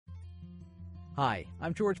Hi,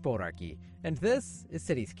 I'm George Bodarky, and this is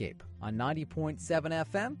Cityscape on 90.7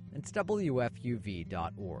 FM and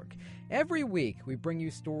WFUV.org. Every week, we bring you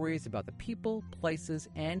stories about the people, places,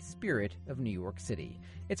 and spirit of New York City.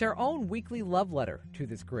 It's our own weekly love letter to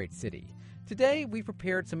this great city. Today, we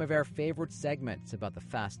prepared some of our favorite segments about the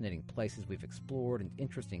fascinating places we've explored and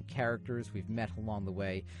interesting characters we've met along the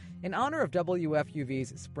way. In honor of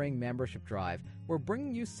WFUV's Spring Membership Drive, we're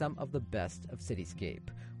bringing you some of the best of Cityscape.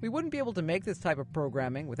 We wouldn't be able to make this type of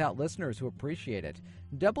programming without listeners who appreciate it.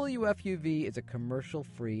 WFUV is a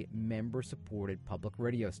commercial-free, member-supported public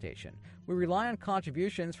radio station. We rely on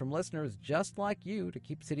contributions from listeners just like you to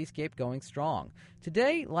keep Cityscape going strong.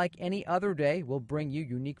 Today, like any other day, we'll bring you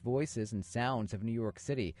unique voices and sounds of New York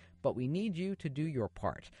City, but we need you to do your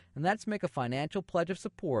part. And that's make a financial pledge of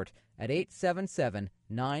support at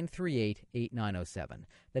 877-938-8907.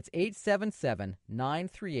 That's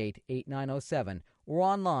 877-938-8907 or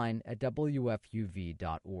online at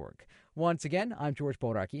WFUV.org. Once again, I'm George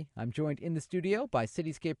Bodarky. I'm joined in the studio by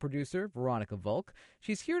Cityscape producer Veronica Volk.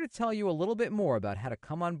 She's here to tell you a little bit more about how to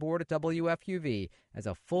come on board at WFUV as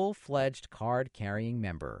a full-fledged card-carrying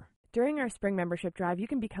member. During our spring membership drive, you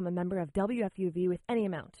can become a member of WFUV with any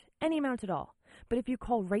amount at all. But if you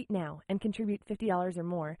call right now and contribute $50 or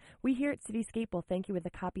more, we here at Cityscape will thank you with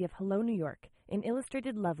a copy of Hello, New York, an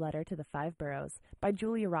illustrated love letter to the Five Boroughs by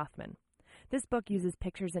Julia Rothman. This book uses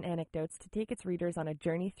pictures and anecdotes to take its readers on a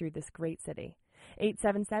journey through this great city.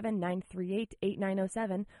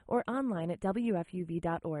 877-938-8907 or online at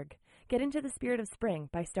WFUV.org. Get into the spirit of spring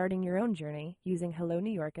by starting your own journey using Hello,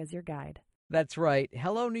 New York as your guide. That's right.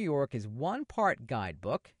 Hello, New York is one part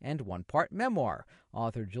guidebook and one part memoir.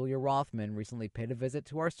 Author Julia Rothman recently paid a visit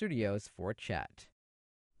to our studios for a chat.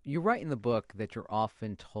 You write in the book that you're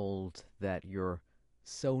often told that you're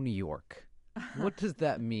so New York. What does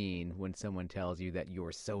that mean when someone tells you that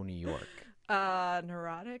you're so New York?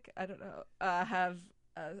 Neurotic? I don't know. I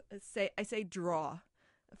say draw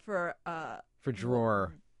for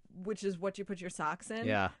drawer, which is what you put your socks in.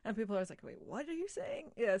 Yeah. And people are always like, wait, what are you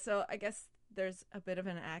saying? Yeah, so I guess there's a bit of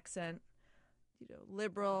an accent,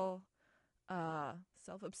 liberal,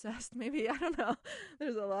 self-obsessed, maybe. I don't know.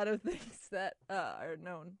 There's a lot of things that are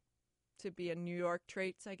known to be in New York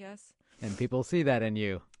traits, I guess. And people see that in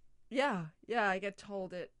you. Yeah, I get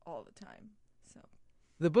told it all the time. So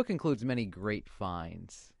the book includes many great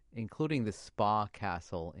finds, including the Spa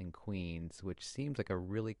Castle in Queens, which seems like a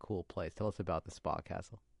really cool place. Tell us about the Spa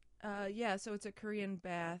Castle. So it's a Korean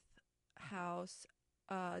bath house.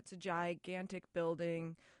 It's a gigantic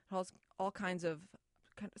building. It has all kinds of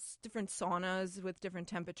different saunas with different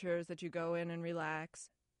temperatures that you go in and relax.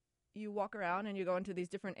 You walk around and you go into these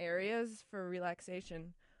different areas for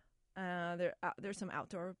relaxation. There's some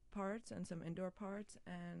outdoor parts and some indoor parts,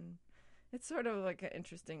 and it's sort of like an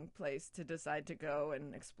interesting place to decide to go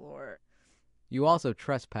and explore. You also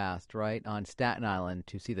trespassed, right, on Staten Island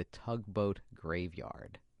to see the tugboat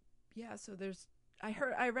graveyard. Yeah, so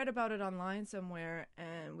I read about it online somewhere,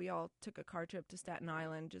 and we all took a car trip to Staten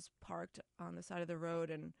Island, just parked on the side of the road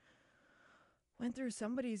and went through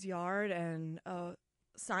somebody's yard and a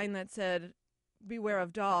sign that said, "Beware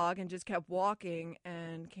of dog," and just kept walking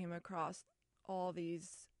and came across all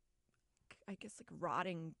these, I guess, like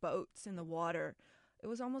rotting boats in the water. It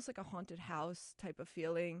was almost like a haunted house type of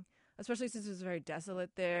feeling, especially since it was very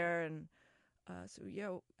desolate there. And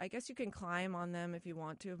I guess you can climb on them if you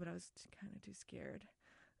want to, but I was kind of too scared.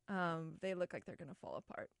 They look like they're going to fall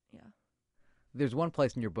apart. Yeah. There's one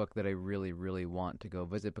place in your book that I really, really want to go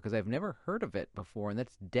visit because I've never heard of it before, and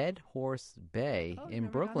that's Dead Horse Bay in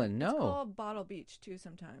Brooklyn. No. It's called Bottle Beach, too,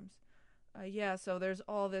 sometimes. So there's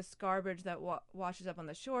all this garbage that washes up on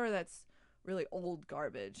the shore that's really old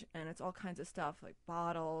garbage, and it's all kinds of stuff like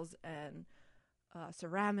bottles and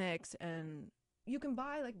ceramics, and you can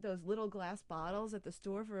buy like those little glass bottles at the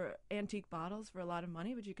store for antique bottles for a lot of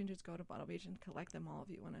money, but you can just go to Bottle Beach and collect them all if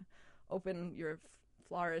you want to open your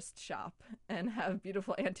florist shop and have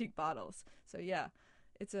beautiful antique bottles. So yeah,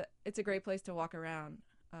 it's a great place to walk around.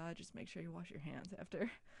 Just make sure you wash your hands after.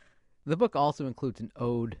 The book also includes an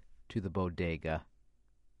ode to the bodega.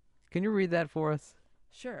 Can you read that for us?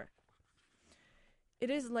 Sure. It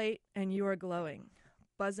is late and you are glowing,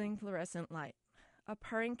 buzzing fluorescent light. A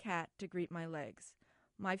purring cat to greet my legs.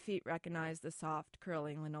 My feet recognize the soft,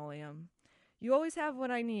 curling linoleum. You always have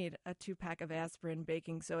what I need, a 2-pack of aspirin,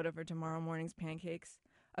 baking soda for tomorrow morning's pancakes,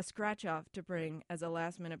 a scratch-off to bring as a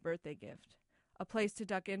last-minute birthday gift, a place to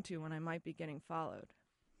duck into when I might be getting followed.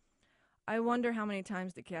 I wonder how many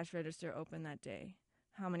times the cash register opened that day,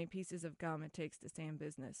 how many pieces of gum it takes to stay in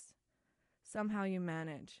business. Somehow you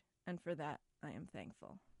manage, and for that I am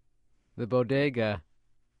thankful. The bodega.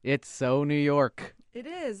 It's so New York. It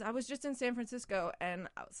is. I was just in San Francisco and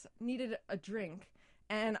needed a drink.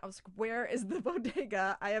 And I was like, where is the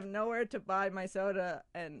bodega? I have nowhere to buy my soda.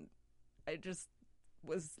 And I just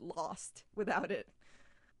was lost without it.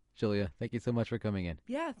 Julia, thank you so much for coming in.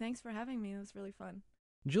 Yeah, thanks for having me. It was really fun.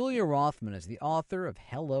 Julia Rothman is the author of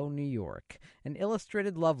Hello, New York, an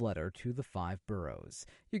illustrated love letter to the 5 boroughs.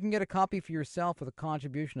 You can get a copy for yourself with a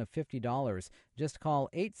contribution of $50. Just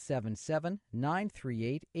call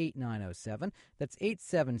 877-938-8907. That's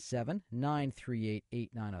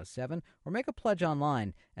 877-938-8907, or make a pledge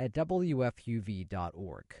online at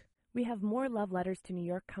wfuv.org. We have more love letters to New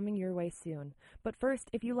York coming your way soon. But first,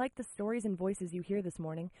 if you like the stories and voices you hear this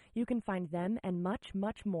morning, you can find them and much,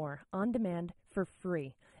 much more on demand for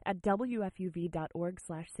free at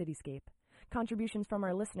wfuv.org/cityscape. Contributions from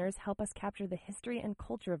our listeners help us capture the history and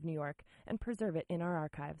culture of New York and preserve it in our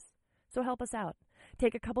archives. So help us out.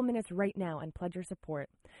 Take a couple minutes right now and pledge your support.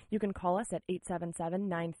 You can call us at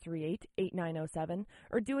 877-938-8907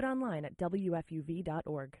 or do it online at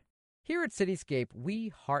wfuv.org. Here at Cityscape, we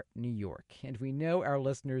heart New York, and we know our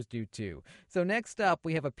listeners do too. So next up,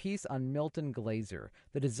 we have a piece on Milton Glaser,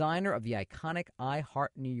 the designer of the iconic I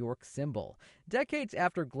Heart New York symbol. Decades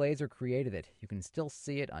after Glaser created it, you can still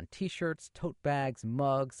see it on T-shirts, tote bags,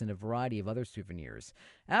 mugs, and a variety of other souvenirs.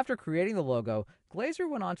 After creating the logo, Glaser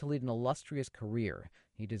went on to lead an illustrious career.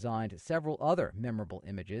 He designed several other memorable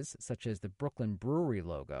images, such as the Brooklyn Brewery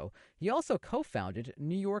logo. He also co-founded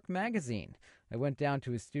New York Magazine. I went down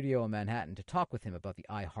to his studio in Manhattan to talk with him about the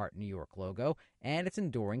I Heart New York logo and its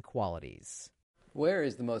enduring qualities. Where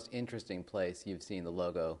is the most interesting place you've seen the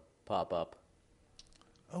logo pop up?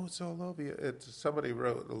 Oh, it's all over. Somebody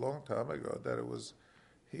wrote a long time ago that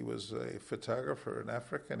he was a photographer in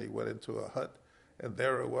Africa, and he went into a hut, and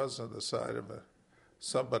there it was on the side of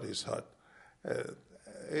somebody's hut.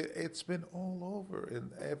 It's been all over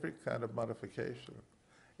in every kind of modification.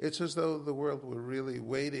 It's as though the world were really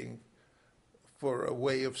waiting for a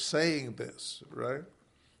way of saying this, right?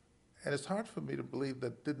 And it's hard for me to believe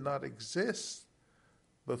that did not exist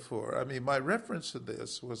before. I mean, my reference to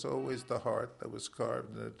this was always the heart that was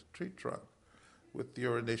carved in a tree trunk with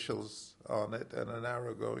your initials on it and an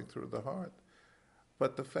arrow going through the heart.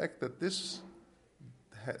 But the fact that this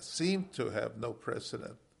seemed to have no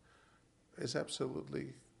precedent is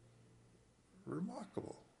absolutely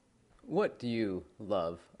remarkable. What do you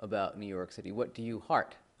love about New York City? What do you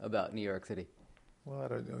heart about New York City? Well, I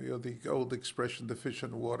don't know. You know, the old expression, the fish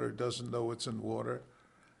in water doesn't know it's in water.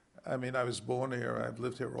 I mean, I was born here. I've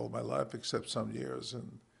lived here all my life, except some years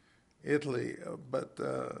in Italy. But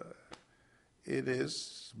it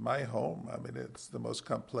is my home. I mean, it's the most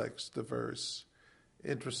complex, diverse,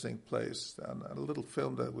 interesting place. And a little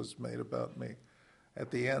film that was made about me.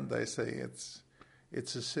 At the end, I say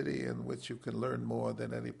it's a city in which you can learn more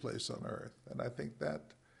than any place on earth. And I think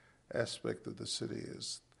that aspect of the city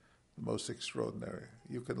is the most extraordinary.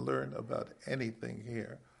 You can learn about anything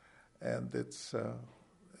here. And it's a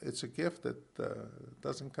gift that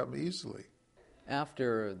doesn't come easily.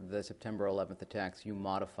 After the September 11th attacks, you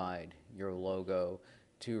modified your logo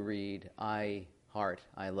to read, I heart,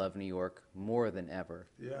 I love New York more than ever.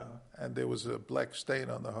 Yeah, and there was a black stain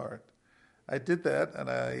on the heart. I did that, and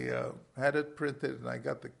I had it printed, and I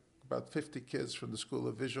got about 50 kids from the School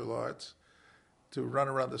of Visual Arts to run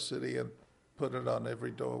around the city and put it on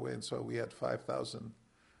every doorway, and so we had 5,000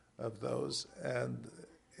 of those, and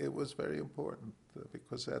it was very important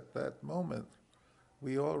because at that moment,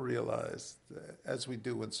 we all realized, as we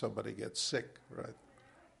do when somebody gets sick, right?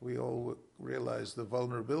 We all realized the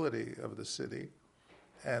vulnerability of the city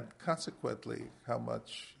and consequently how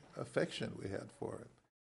much affection we had for it.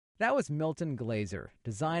 That was Milton Glaser,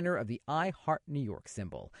 designer of the I Heart New York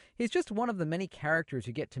symbol. He's just one of the many characters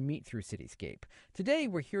you get to meet through Cityscape. Today,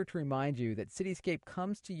 we're here to remind you that Cityscape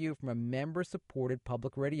comes to you from a member-supported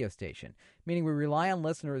public radio station, meaning we rely on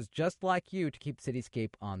listeners just like you to keep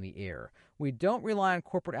Cityscape on the air. We don't rely on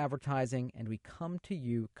corporate advertising, and we come to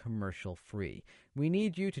you commercial-free. We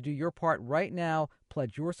need you to do your part right now.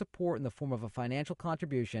 Pledge your support in the form of a financial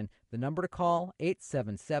contribution. The number to call,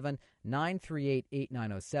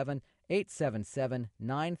 877-938-8907,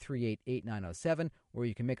 877-938-8907, or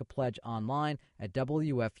you can make a pledge online at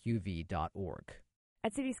wfuv.org.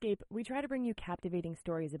 At Cityscape, we try to bring you captivating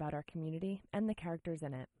stories about our community and the characters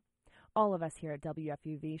in it. All of us here at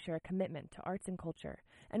WFUV share a commitment to arts and culture,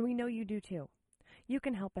 and we know you do too. You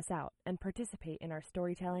can help us out and participate in our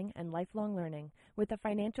storytelling and lifelong learning with a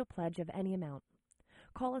financial pledge of any amount.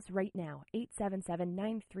 Call us right now,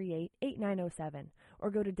 877-938-8907,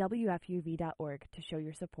 or go to wfuv.org to show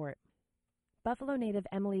your support. Buffalo native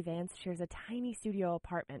Emily Vance shares a tiny studio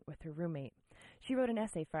apartment with her roommate. She wrote an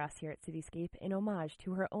essay for us here at Cityscape in homage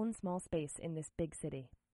to her own small space in this big city.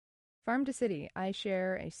 Farm to city, I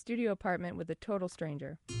share a studio apartment with a total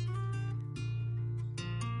stranger.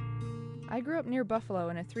 I grew up near Buffalo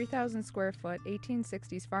in a 3,000 square foot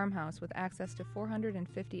 1860s farmhouse with access to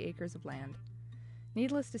 450 acres of land.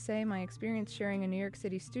 Needless to say, my experience sharing a New York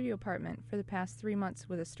City studio apartment for the past 3 months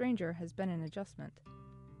with a stranger has been an adjustment.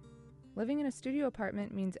 Living in a studio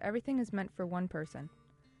apartment means everything is meant for one person.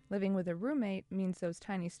 Living with a roommate means those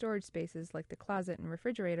tiny storage spaces like the closet and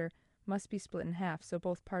refrigerator must be split in half so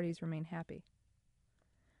both parties remain happy.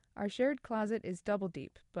 Our shared closet is double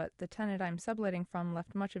deep, but the tenant I'm subletting from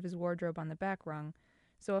left much of his wardrobe on the back rung,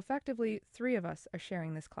 so effectively 3 of us are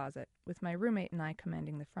sharing this closet, with my roommate and I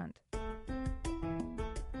commanding the front.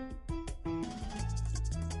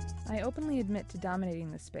 I openly admit to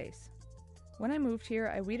dominating this space. When I moved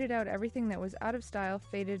here, I weeded out everything that was out of style,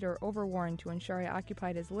 faded, or overworn to ensure I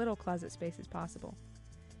occupied as little closet space as possible.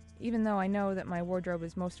 Even though I know that my wardrobe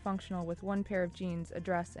is most functional with 1 pair of jeans, a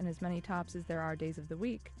dress, and as many tops as there are days of the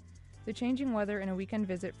week, the changing weather and a weekend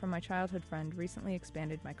visit from my childhood friend recently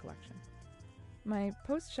expanded my collection. My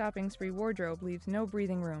post-shopping spree wardrobe leaves no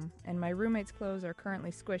breathing room, and my roommate's clothes are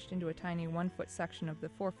currently squished into a tiny 1-foot section of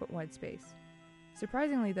the 4-foot wide space.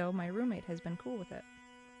 Surprisingly, though, my roommate has been cool with it.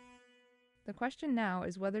 The question now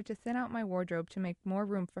is whether to thin out my wardrobe to make more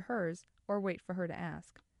room for hers, or wait for her to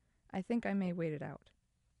ask. I think I may wait it out.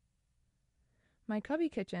 My cubby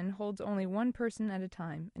kitchen holds only 1 person at a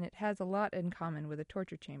time, and it has a lot in common with a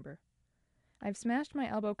torture chamber. I've smashed my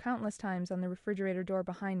elbow countless times on the refrigerator door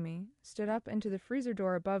behind me, stood up into the freezer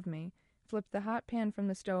door above me, flipped the hot pan from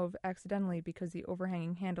the stove accidentally because the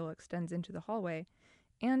overhanging handle extends into the hallway,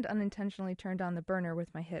 and unintentionally turned on the burner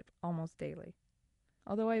with my hip almost daily.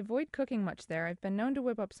 Although I avoid cooking much there, I've been known to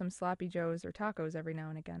whip up some sloppy joes or tacos every now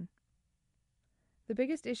and again. The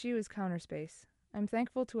biggest issue is counter space. I'm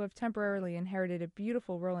thankful to have temporarily inherited a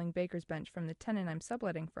beautiful rolling baker's bench from the tenant I'm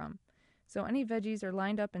subletting from, so any veggies are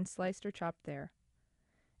lined up and sliced or chopped there.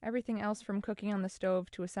 Everything else from cooking on the stove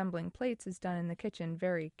to assembling plates is done in the kitchen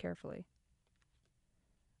very carefully.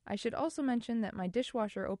 I should also mention that my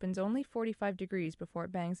dishwasher opens only 45 degrees before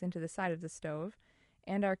it bangs into the side of the stove,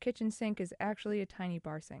 and our kitchen sink is actually a tiny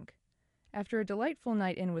bar sink. After a delightful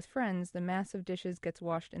night in with friends, the mass of dishes gets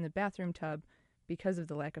washed in the bathroom tub because of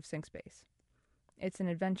the lack of sink space. It's an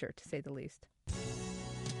adventure, to say the least.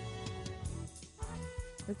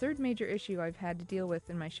 The third major issue I've had to deal with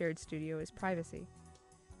in my shared studio is privacy.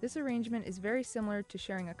 This arrangement is very similar to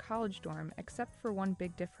sharing a college dorm, except for one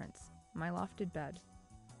big difference: my lofted bed.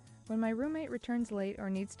 When my roommate returns late or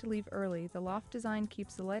needs to leave early, the loft design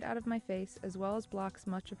keeps the light out of my face as well as blocks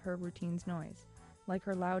much of her routine's noise, like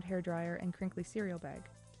her loud hairdryer and crinkly cereal bag.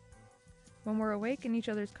 When we're awake in each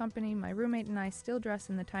other's company, my roommate and I still dress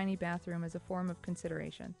in the tiny bathroom as a form of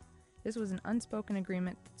consideration. This was an unspoken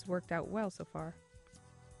agreement that's worked out well so far.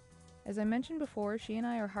 As I mentioned before, she and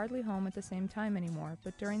I are hardly home at the same time anymore,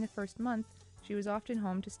 but during the first month, she was often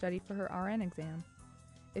home to study for her RN exam.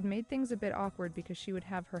 It made things a bit awkward because she would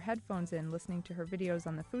have her headphones in listening to her videos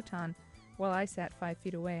on the futon while I sat 5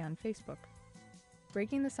 feet away on Facebook.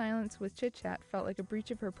 Breaking the silence with chit-chat felt like a breach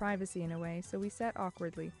of her privacy in a way, so we sat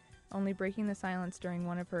awkwardly, only breaking the silence during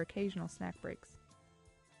one of her occasional snack breaks.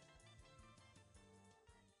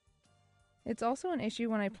 It's also an issue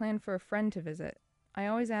when I plan for a friend to visit. I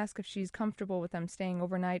always ask if she's comfortable with them staying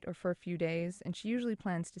overnight or for a few days, and she usually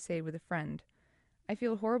plans to stay with a friend. I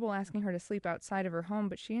feel horrible asking her to sleep outside of her home,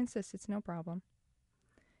 but she insists it's no problem.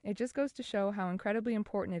 It just goes to show how incredibly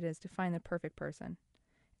important it is to find the perfect person.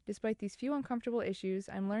 Despite these few uncomfortable issues,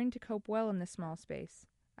 I'm learning to cope well in this small space.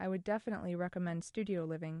 I would definitely recommend studio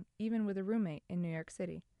living, even with a roommate in New York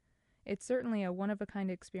City. It's certainly a one-of-a-kind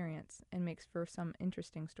experience and makes for some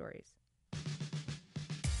interesting stories.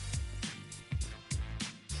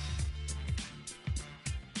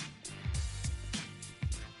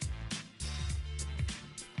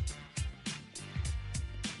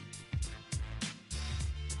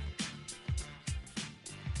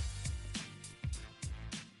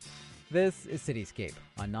 This is Cityscape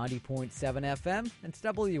on 90.7 FM and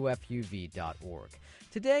WFUV.org.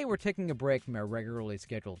 Today, we're taking a break from our regularly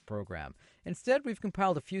scheduled program. Instead, we've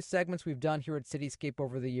compiled a few segments we've done here at Cityscape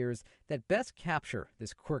over the years that best capture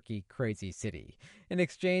this quirky, crazy city. In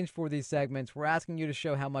exchange for these segments, we're asking you to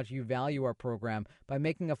show how much you value our program by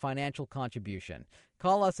making a financial contribution.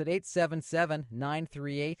 Call us at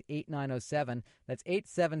 877-938-8907. That's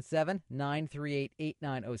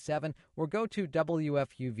 877-938-8907. Or go to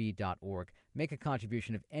WFUV.org. Make a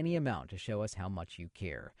contribution of any amount to show us how much you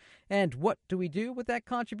care. And what do we do with that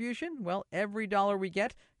contribution? Well, every dollar we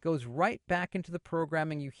get goes right back into the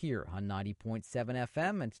programming you hear on 90.7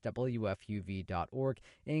 FM and WFUV.org,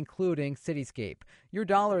 including Cityscape. Your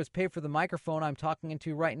dollars pay for the microphone I'm talking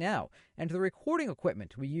into right now and the recording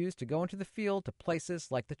equipment we use to go into the field to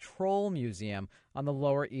places like the Troll Museum on the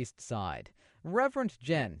Lower East Side. Reverend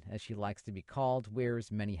Jen, as she likes to be called,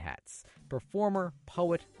 wears many hats. Performer,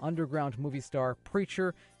 poet, underground movie star,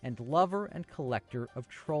 preacher, and lover and collector of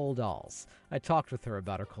troll dolls. I talked with her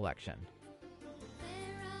about her collection.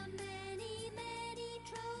 There are many, many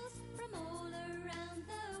trolls from all around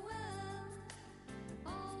the world,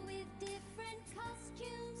 all with different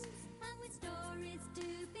costumes and with stories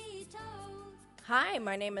to be told. Hi,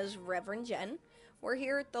 my name is Reverend Jen. We're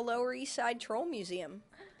here at the Lower East Side Troll Museum.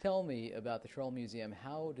 Tell me about the Troll Museum.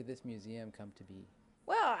 How did this museum come to be?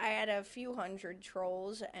 Well, I had a few hundred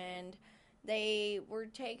trolls, and they were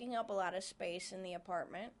taking up a lot of space in the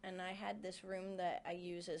apartment, and I had this room that I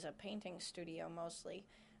use as a painting studio mostly,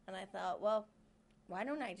 and I thought, well, why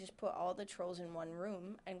don't I just put all the trolls in one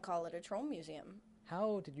room and call it a troll museum?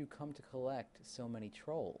 How did you come to collect so many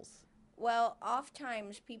trolls? Well,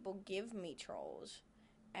 oftentimes people give me trolls,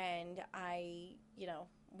 and I,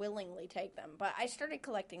 willingly take them. But I started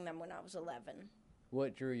collecting them when I was 11.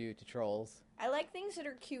 What drew you to trolls? I like things that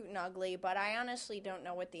are cute and ugly, but I honestly don't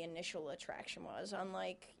know what the initial attraction was.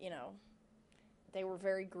 Unlike, they were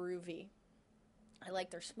very groovy. I like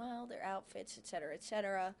their smile, their outfits, etc.,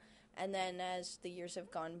 etc. And then as the years have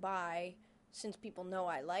gone by, since people know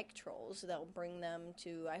I like trolls, they'll bring them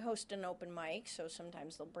to... I host an open mic, so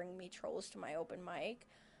sometimes they'll bring me trolls to my open mic.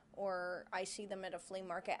 Or I see them at a flea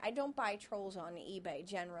market. I don't buy trolls on eBay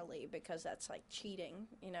generally because that's like cheating,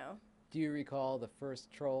 Do you recall the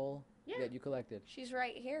first troll that you collected? She's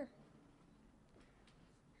right here.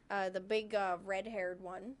 The big red-haired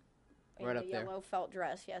one in Right the up there. yellow felt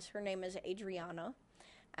dress. Yes, her name is Adriana,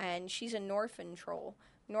 and she's a Norfin troll.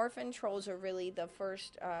 Norfin trolls are really the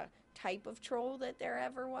first type of troll that there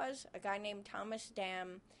ever was. A guy named Thomas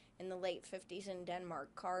Dam in the late 50s in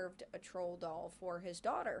Denmark carved a troll doll for his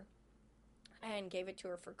daughter and gave it to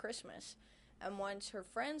her for Christmas. And once her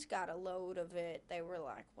friends got a load of it, they were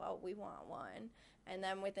like, well, we want one. And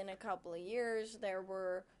then within a couple of years, there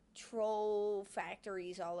were troll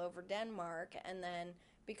factories all over Denmark. And then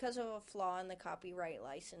because of a flaw in the copyright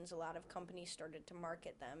license, a lot of companies started to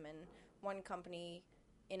market them. And one company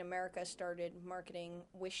in America started marketing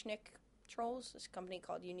Wishnik trolls, this company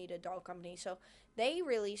called Unita Doll Company. So they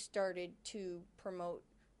really started to promote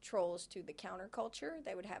trolls to the counterculture.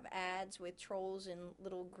 They would have ads with trolls in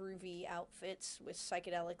little groovy outfits with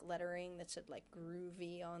psychedelic lettering that said like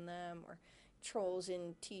groovy on them, or trolls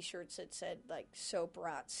in t-shirts that said like soap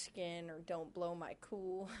rot skin or don't blow my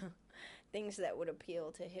cool. Things that would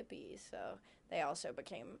appeal to hippies. So they also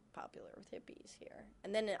became popular with hippies here.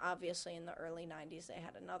 And then obviously in the early 90s they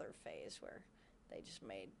had another phase where they just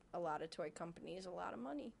made a lot of toy companies a lot of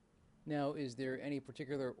money. Now, is there any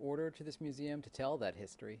particular order to this museum to tell that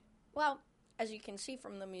history? Well, as you can see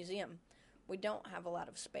from the museum, we don't have a lot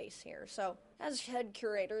of space here. So as head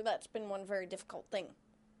curator, that's been one very difficult thing.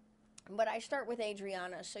 But I start with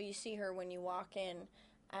Adriana, so you see her when you walk in.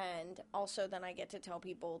 And also then I get to tell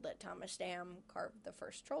people that Thomas Dam carved the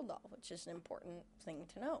first troll doll, which is an important thing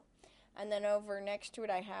to know. And then over next to it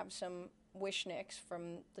I have some Wishniks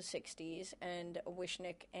from the 60s and a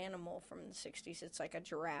Wishnik animal from the 60s. It's like a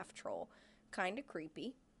giraffe troll. Kind of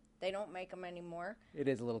creepy. They don't make them anymore. It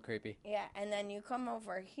is a little creepy. Yeah, and then you come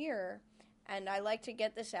over here, and I like to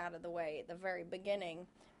get this out of the way at the very beginning.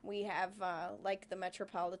 We have, like the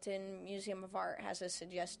Metropolitan Museum of Art has a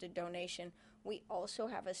suggested donation. We also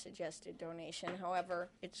have a suggested donation.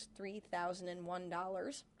 However, it's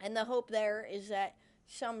 $3,001. And the hope there is that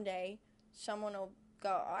someday someone will go,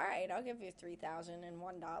 all right, I'll give you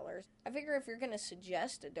 $3,001. I figure if you're going to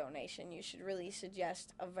suggest a donation, you should really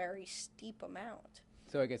suggest a very steep amount.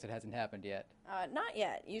 So I guess it hasn't happened yet. Not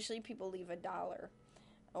yet. Usually people leave $1,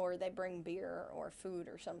 or they bring beer or food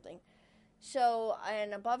or something. So,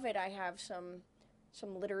 and above it I have some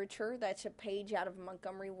literature. That's a page out of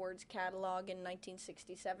Montgomery Ward's catalog in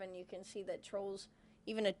 1967. You can see that trolls,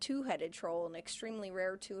 even a two-headed troll, an extremely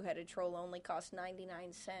rare two-headed troll, only costs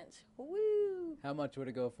 99 cents. Woo! How much would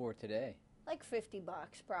it go for today? Like $50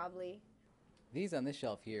 probably. These on this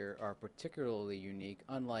shelf here are particularly unique,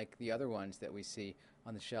 unlike the other ones that we see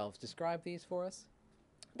on the shelves. Describe these for us.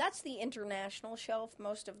 That's the international shelf.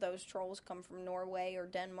 Most of those trolls come from Norway or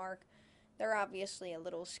Denmark. They're obviously a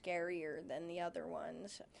little scarier than the other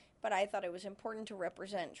ones, but I thought it was important to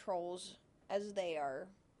represent trolls as they are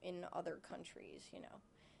in other countries, you know.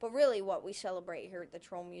 But really what we celebrate here at the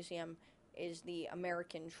Troll Museum is the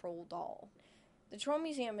American Troll Doll. The Troll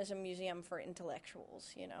Museum is a museum for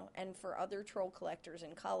intellectuals, and for other troll collectors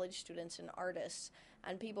and college students and artists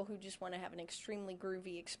and people who just want to have an extremely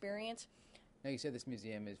groovy experience. Now, you said this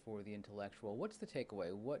museum is for the intellectual. What's the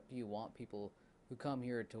takeaway? What do you want people who come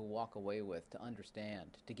here to walk away with, to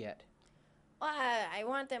understand, to get? Well, I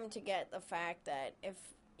want them to get the fact that if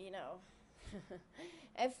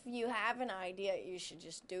you have an idea, you should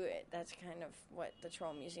just do it. That's kind of what the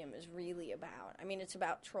Troll Museum is really about. I mean, it's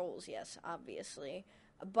about trolls, yes, obviously,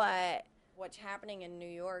 but what's happening in New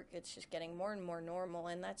York, it's just getting more and more normal,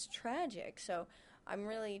 and that's tragic. So I'm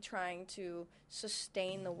really trying to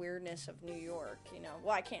sustain the weirdness of New York,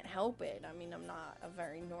 Well, I can't help it. I mean, I'm not a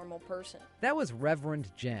very normal person. That was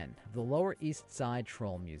Reverend Jen of the Lower East Side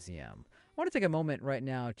Troll Museum. I want to take a moment right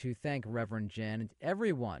now to thank Reverend Jen and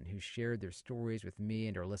everyone who shared their stories with me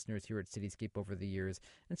and our listeners here at Cityscape over the years,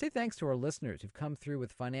 and say thanks to our listeners who've come through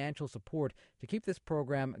with financial support to keep this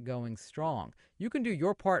program going strong. You can do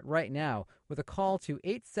your part right now with a call to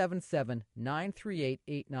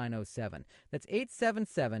 877-938-8907. That's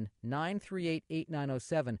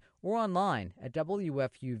 877-938-8907 or online at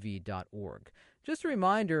WFUV.org. Just a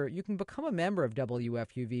reminder, you can become a member of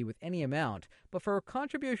WFUV with any amount, but for a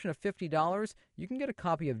contribution of $50, you can get a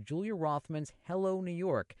copy of Julia Rothman's Hello, New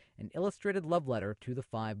York, an illustrated love letter to the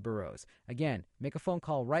 5 boroughs. Again, make a phone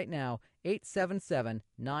call right now,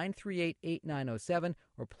 877-938-8907,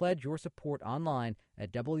 or pledge your support online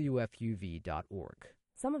at WFUV.org.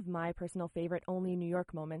 Some of my personal favorite only New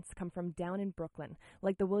York moments come from down in Brooklyn,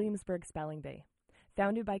 like the Williamsburg Spelling Bee.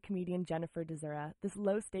 Founded by comedian Jennifer Desura, this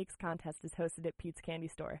low-stakes contest is hosted at Pete's Candy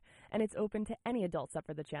Store, and it's open to any adults up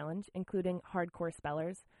for the challenge, including hardcore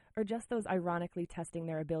spellers, or just those ironically testing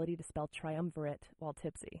their ability to spell triumvirate while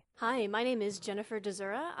tipsy. Hi, my name is Jennifer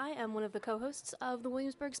Desura. I am one of the co-hosts of the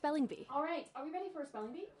Williamsburg Spelling Bee. All right, are we ready for a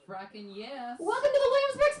spelling bee? Frackin' yes! Welcome to the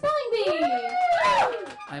Williamsburg Spelling Bee!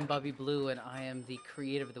 I'm Bobby Blue, and I am the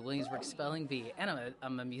creator of the Williamsburg Spelling Bee, and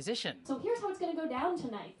I'm a musician. So here's how it's going to go down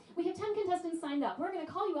tonight. We have 10 contestants signed up. We're going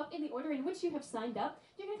to call you up in the order in which you have signed up.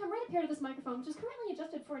 You're going to come right up here to this microphone, which is currently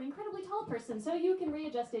adjusted for an incredibly tall person, so you can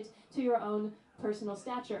readjust it to your own personal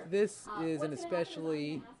stature. This is an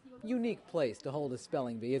especially unique place to hold a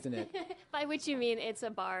spelling bee, isn't it? By which you mean it's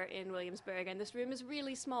a bar in Williamsburg, and this room is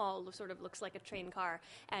really small, sort of looks like a train car,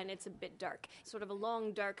 and it's a bit dark. Sort of a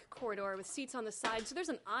long, dark corridor with seats on the side, so there's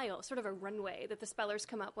an aisle, sort of a runway that the spellers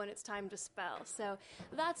come up when it's time to spell. So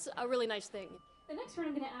that's a really nice thing. The next word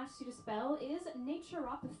I'm going to ask you to spell is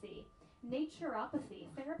naturopathy. Naturopathy,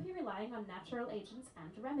 therapy relying on natural agents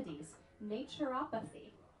and remedies.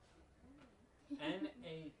 Naturopathy.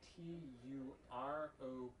 Naturopathy.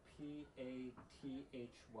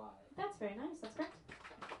 That's very nice, that's correct.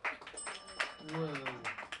 Whoa.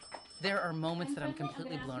 There are moments that I'm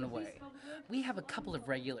completely blown away. We have a couple of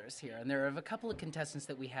regulars here, and there are a couple of contestants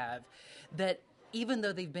that we have that, even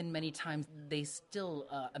though they've been many times, they still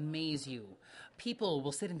amaze you. People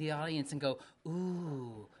will sit in the audience and go,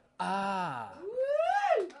 ooh, ah.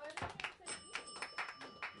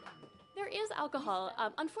 There is alcohol.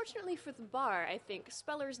 Unfortunately for the bar, I think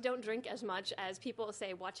spellers don't drink as much as people,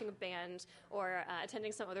 say, watching a band or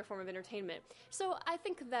attending some other form of entertainment. So I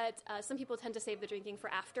think that some people tend to save the drinking for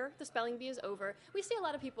after the spelling bee is over. We see a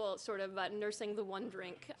lot of people sort of nursing the one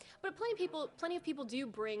drink, but plenty of people do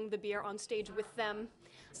bring the beer on stage with them.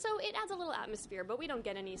 So it adds a little atmosphere, but we don't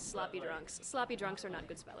get any sloppy drunks. Sloppy drunks are not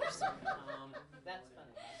good spellers. That's funny.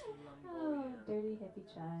 Oh, dirty hippie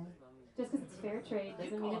child. Just because it's fair trade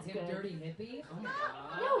doesn't mean it's good. Dirty hippie? Oh my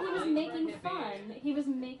God. No, he was making fun. He was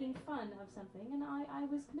making fun of something, and I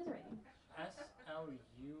was commiserating.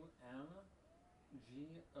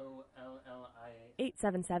 SLUMGOLLIA.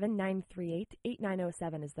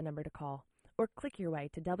 877-938-8907 is the number to call, or click your way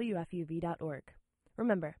to WFUV.org.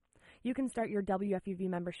 Remember, you can start your WFUV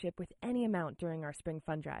membership with any amount during our spring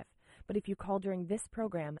fund drive. But if you call during this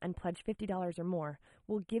program and pledge $50 or more,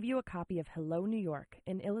 we'll give you a copy of Hello, New York,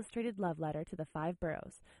 an illustrated love letter to the 5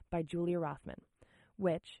 boroughs by Julia Rothman,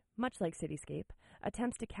 which, much like Cityscape,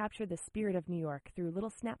 attempts to capture the spirit of New York through little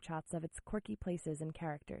snapshots of its quirky places and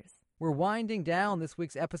characters. We're winding down this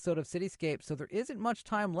week's episode of Cityscape, so there isn't much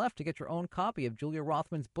time left to get your own copy of Julia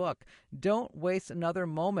Rothman's book. Don't waste another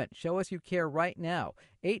moment. Show us you care right now.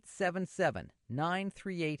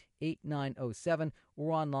 877-938-8907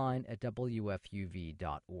 or online at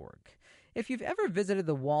WFUV.org. If you've ever visited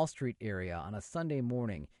the Wall Street area on a Sunday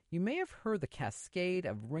morning, you may have heard the cascade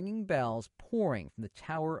of ringing bells pouring from the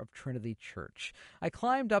tower of Trinity Church. I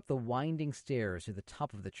climbed up the winding stairs to the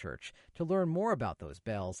top of the church to learn more about those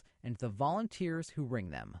bells and the volunteers who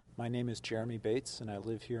ring them. My name is Jeremy Bates, and I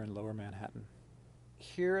live here in Lower Manhattan.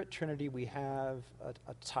 Here at Trinity, we have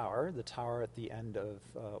a tower, the tower at the end of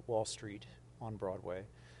Wall Street on Broadway.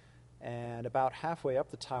 And about halfway up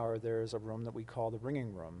the tower, there's a room that we call the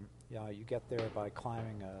ringing room. You get there by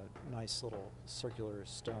climbing a nice little circular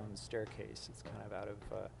stone staircase. It's kind of out of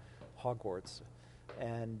Hogwarts.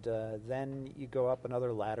 And then you go up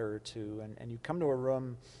another ladder or two, and you come to a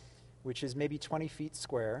room which is maybe 20 feet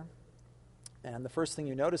square. And the first thing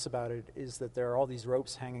you notice about it is that there are all these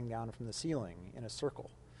ropes hanging down from the ceiling in a circle.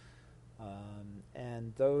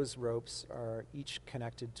 And those ropes are each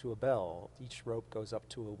connected to a bell. Each rope goes up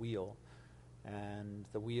to a wheel, and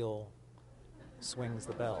the wheel swings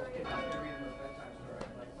the bell.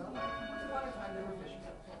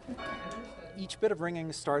 Each bit of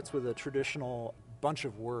ringing starts with a traditional bunch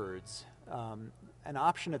of words. An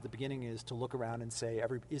option at the beginning is to look around and say,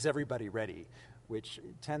 is everybody ready? Which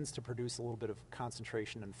tends to produce a little bit of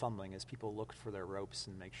concentration and fumbling as people look for their ropes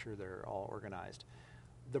and make sure they're all organized.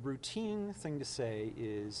 The routine thing to say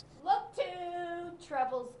is, look to,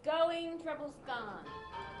 treble's going, treble's gone.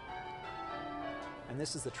 And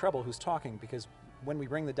this is the treble who's talking, because when we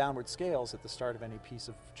ring the downward scales at the start of any piece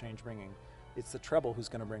of change ringing, it's the treble who's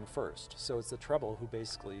going to ring first. So it's the treble who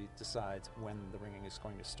basically decides when the ringing is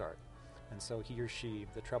going to start. And so he or she,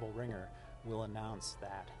 the treble ringer, will announce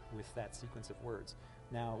that with that sequence of words.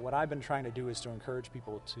 Now, what I've been trying to do is to encourage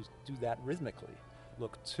people to do that rhythmically.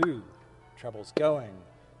 Look to, treble's going,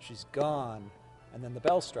 she's gone, and then the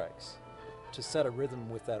bell strikes, to set a rhythm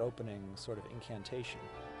with that opening sort of incantation.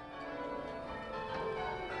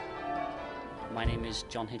 My name is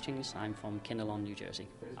John Hitchings. I'm from Kinnelon, New Jersey.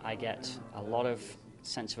 I get a lot of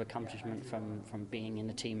sense of accomplishment from being in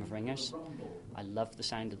a team of ringers. I love the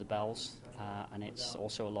sound of the bells, and it's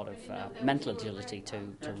also a lot of mental agility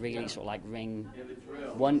to really sort of like ring,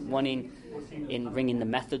 one in ringing the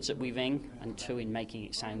methods that we ring, and two in making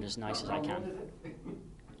it sound as nice as I can.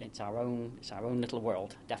 It's our own little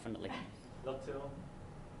world, definitely. Look to,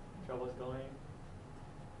 trouble's going,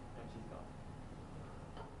 and she's gone.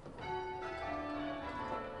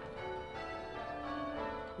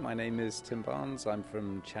 My name is Tim Barnes. I'm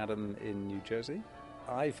from Chatham in New Jersey.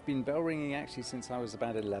 I've been bell ringing actually since I was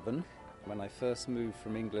about 11. When I first moved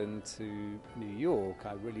from England to New York,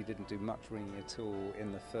 I really didn't do much ringing at all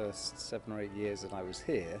in the first 7 or 8 years that I was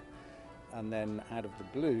here. And then out of the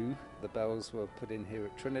blue, the bells were put in here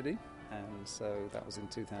at Trinity, and so that was in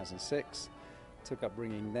 2006. Took up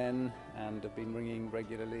ringing then, and have been ringing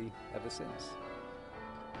regularly ever since.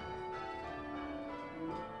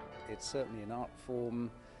 It's certainly an art form,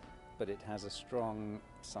 but it has a strong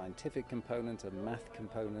scientific component, a math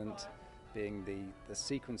component, being the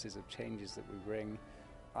sequences of changes that we ring.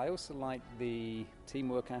 I also like the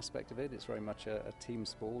teamwork aspect of it. It's very much a team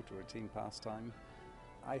sport or a team pastime.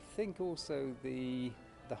 I think also the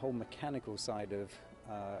whole mechanical side of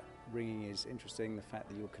ringing is interesting, the fact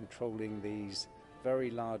that you're controlling these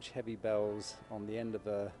very large heavy bells on the end of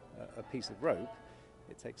a piece of rope.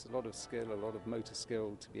 It takes a lot of skill, a lot of motor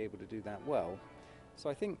skill to be able to do that well. So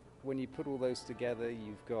I think when you put all those together,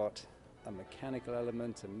 you've got a mechanical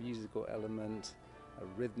element, a musical element, a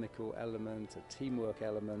rhythmical element, a teamwork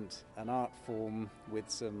element, an art form with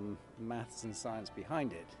some maths and science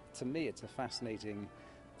behind it. To me, it's a fascinating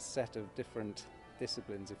set of different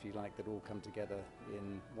disciplines, if you like, that all come together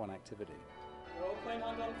in one activity. Role playing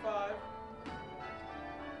on 5.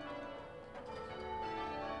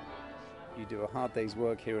 You do a hard day's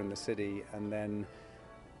work here in the city, and then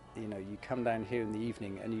you come down here in the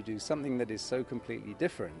evening and you do something that is so completely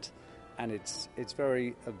different, and it's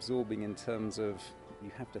very absorbing in terms of you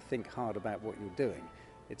have to think hard about what you're doing.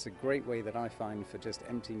 It's a great way that I find for just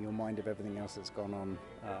emptying your mind of everything else that's gone on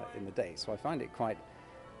in the day. So I find it quite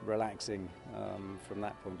relaxing from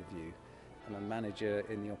that point of view. I'm a manager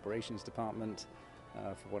in the operations department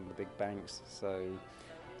for one of the big banks, so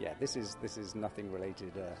yeah, this is nothing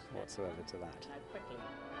related whatsoever to that.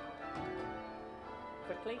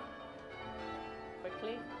 Quickly.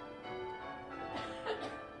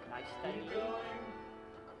 Nice steady.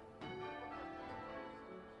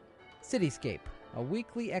 Cityscape, a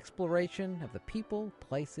weekly exploration of the people,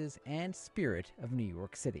 places, and spirit of New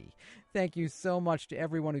York City. Thank you so much to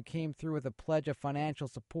everyone who came through with a pledge of financial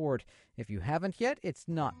support. If you haven't yet, it's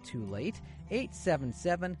not too late.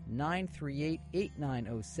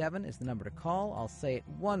 877-938-8907 is the number to call. I'll say it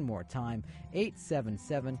one more time,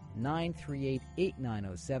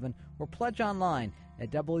 877-938-8907, or pledge online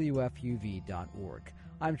at wfuv.org.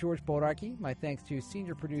 I'm George Bodarky. My thanks to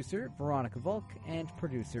senior producer Veronica Volk and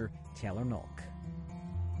producer Taylor Nolk.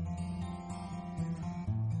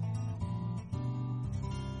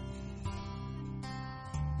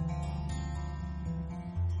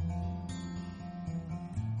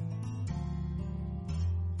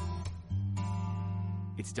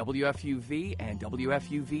 It's WFUV and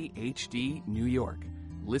WFUV HD New York.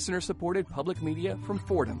 Listener-supported public media from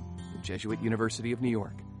Fordham, the Jesuit University of New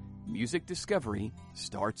York. Music discovery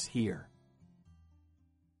starts here.